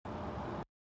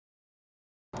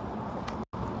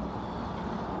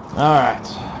Alright,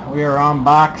 we are on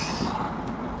box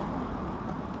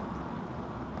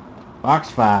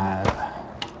 5.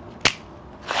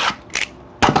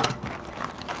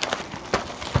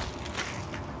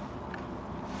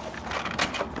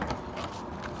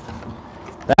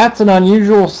 That's an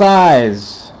unusual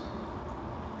size.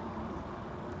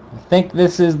 I think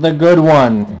this is the good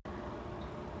one.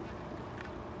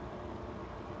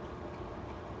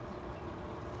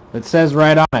 It says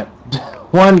right on it.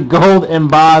 One gold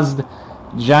embossed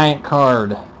giant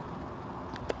card.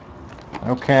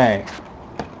 Okay.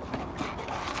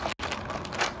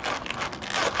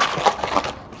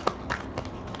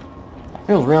 It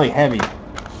feels really heavy.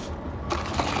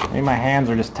 Maybe my hands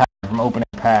are just tired from opening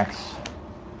packs.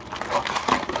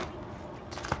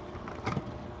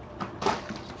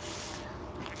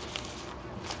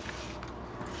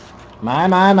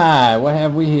 My, what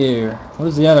have we here? What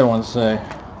does the other one say?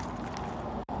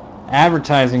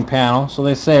 Advertising panel, so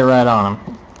they say right on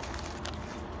them.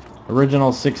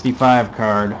 Original 65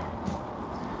 card.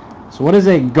 So what is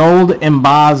a gold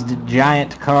embossed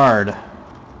giant card?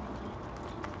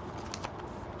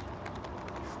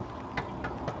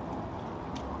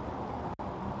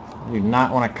 I do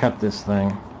not want to cut this thing.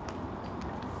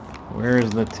 Where is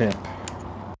the tip?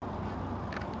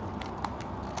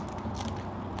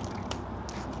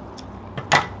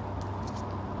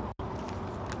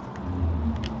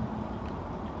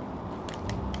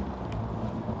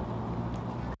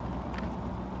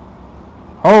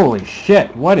 Holy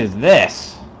shit, what is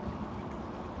this?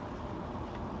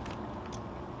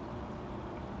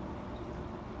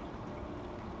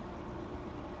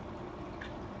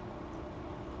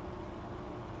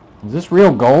 Is this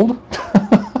real gold?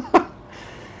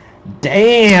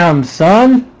 Damn,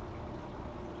 son!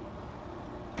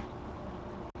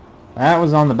 That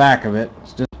was on the back of it.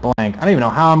 It's just blank. I don't even know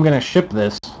how I'm gonna ship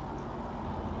this.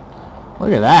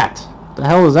 Look at that. What the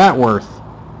hell is that worth?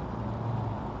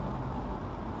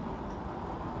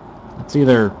 It's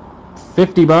either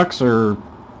 50 bucks or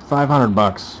 500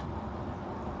 bucks.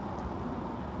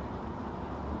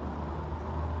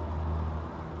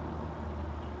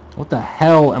 What the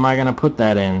hell am I gonna put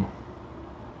that in?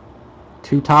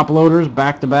 2 top loaders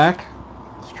back to back?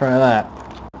 Let's try that.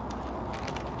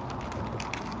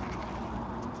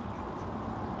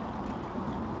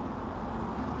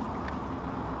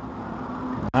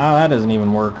 Oh, that doesn't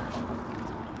even work.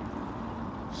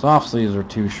 Soft sleeves are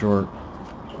too short.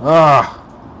 Ugh!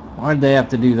 Why'd they have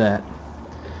to do that?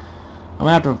 I'm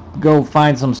gonna have to go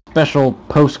find some special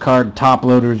postcard top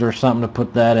loaders or something to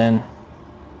put that in.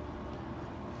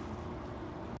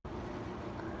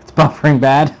 It's buffering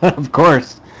bad? Of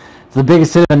course. It's the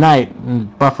biggest hit of the night, and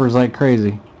it buffers like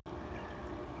crazy.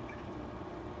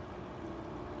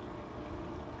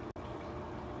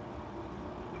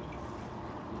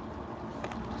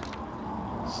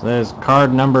 Says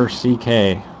card number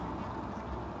CK.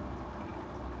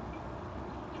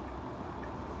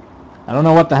 I don't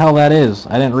know what the hell that is.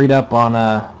 I didn't read up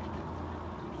on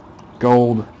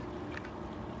gold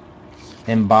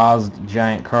embossed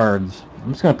giant cards.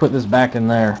 I'm just going to put this back in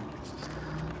there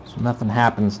so nothing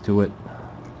happens to it.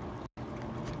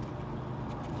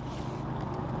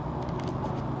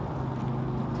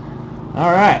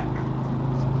 All right.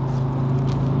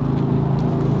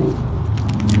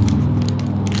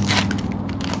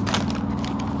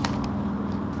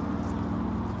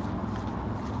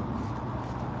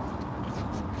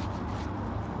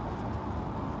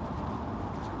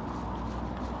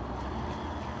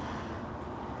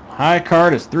 High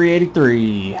card is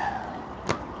 383.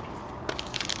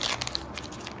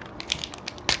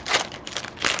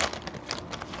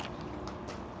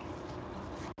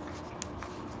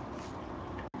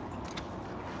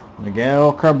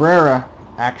 Miguel Cabrera,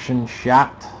 action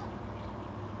shot.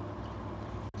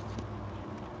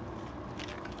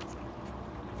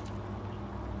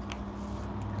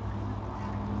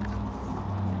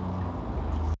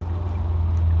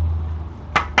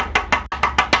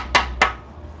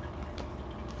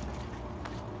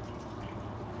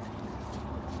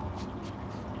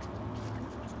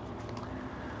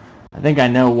 I think I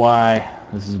know why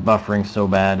this is buffering so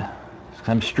bad.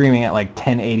 I'm streaming at like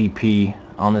 1080p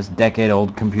on this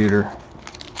decade-old computer.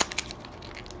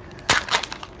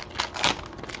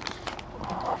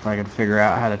 If I could figure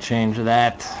out how to change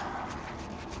that.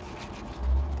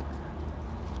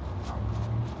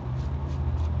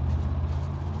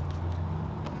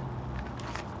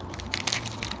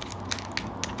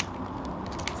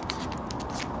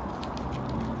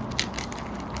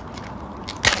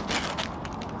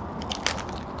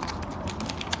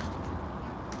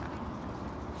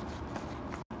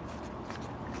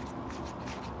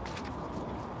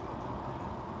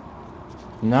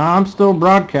 No, I'm still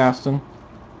broadcasting.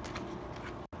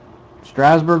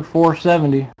 Strasburg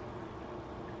 470.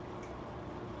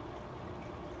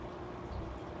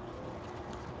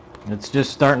 It's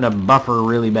just starting to buffer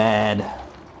really bad.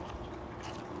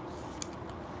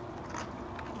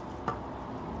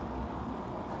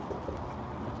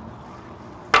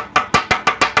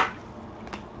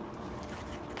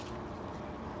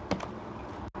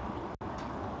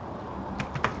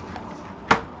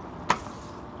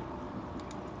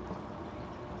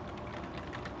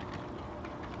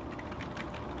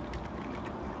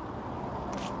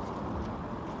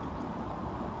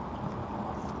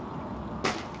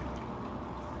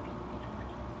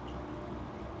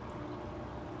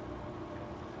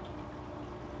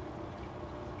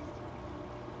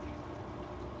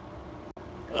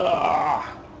 Ugh.